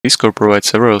Discord provides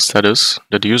several status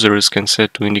that users can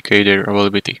set to indicate their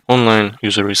availability. Online,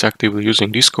 user is actively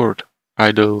using Discord.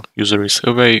 Idle, user is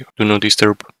away, do not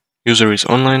disturb. User is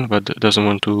online but doesn't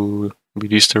want to be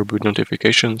disturbed with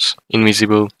notifications.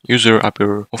 Invisible, user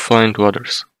appear offline to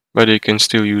others, but they can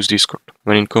still use Discord.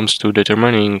 When it comes to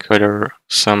determining whether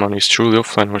someone is truly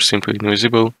offline or simply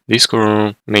invisible,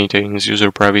 Discord maintains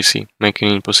user privacy,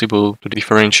 making it possible to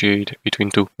differentiate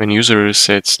between two. When user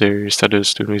sets their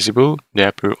status to invisible, they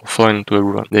appear offline to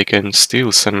everyone. They can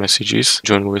still send messages,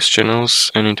 join voice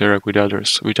channels, and interact with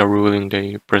others without revealing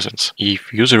their presence.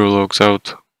 If user logs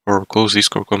out or close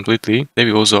Discord completely, they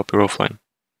will also appear offline.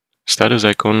 Status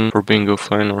icon for being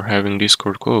offline or having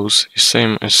Discord closed is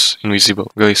same as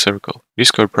invisible, gray circle.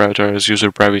 Discord prioritizes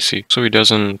user privacy, so it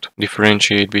doesn't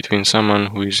differentiate between someone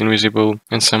who is invisible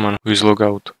and someone who is logged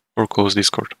out or closed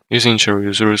Discord. This ensures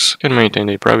users can maintain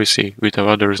their privacy without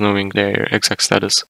others knowing their exact status.